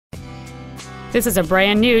This is a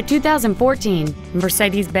brand new 2014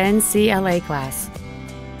 Mercedes-Benz CLA class.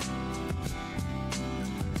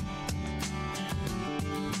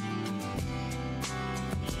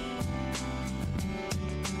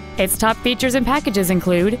 Its top features and packages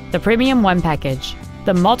include the Premium One package,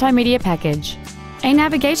 the Multimedia package, a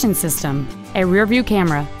navigation system, a rear-view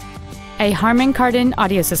camera, a Harman Kardon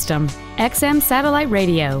audio system, XM satellite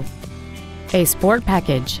radio, a Sport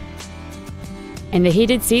package, and the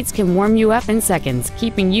heated seats can warm you up in seconds,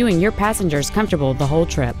 keeping you and your passengers comfortable the whole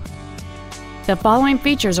trip. The following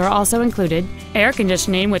features are also included: air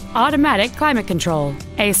conditioning with automatic climate control,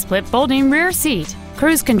 a split folding rear seat,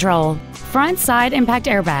 cruise control, front side impact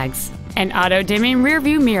airbags, an auto-dimming rear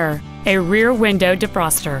view mirror, a rear window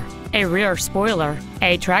defroster, a rear spoiler,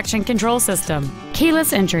 a traction control system,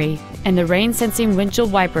 keyless entry, and the rain-sensing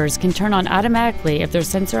windshield wipers can turn on automatically if their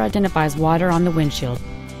sensor identifies water on the windshield.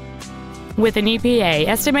 With an EPA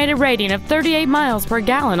estimated rating of 38 miles per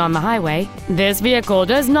gallon on the highway, this vehicle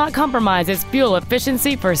does not compromise its fuel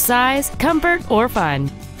efficiency for size, comfort, or fun.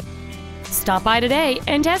 Stop by today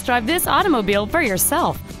and test drive this automobile for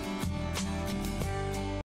yourself.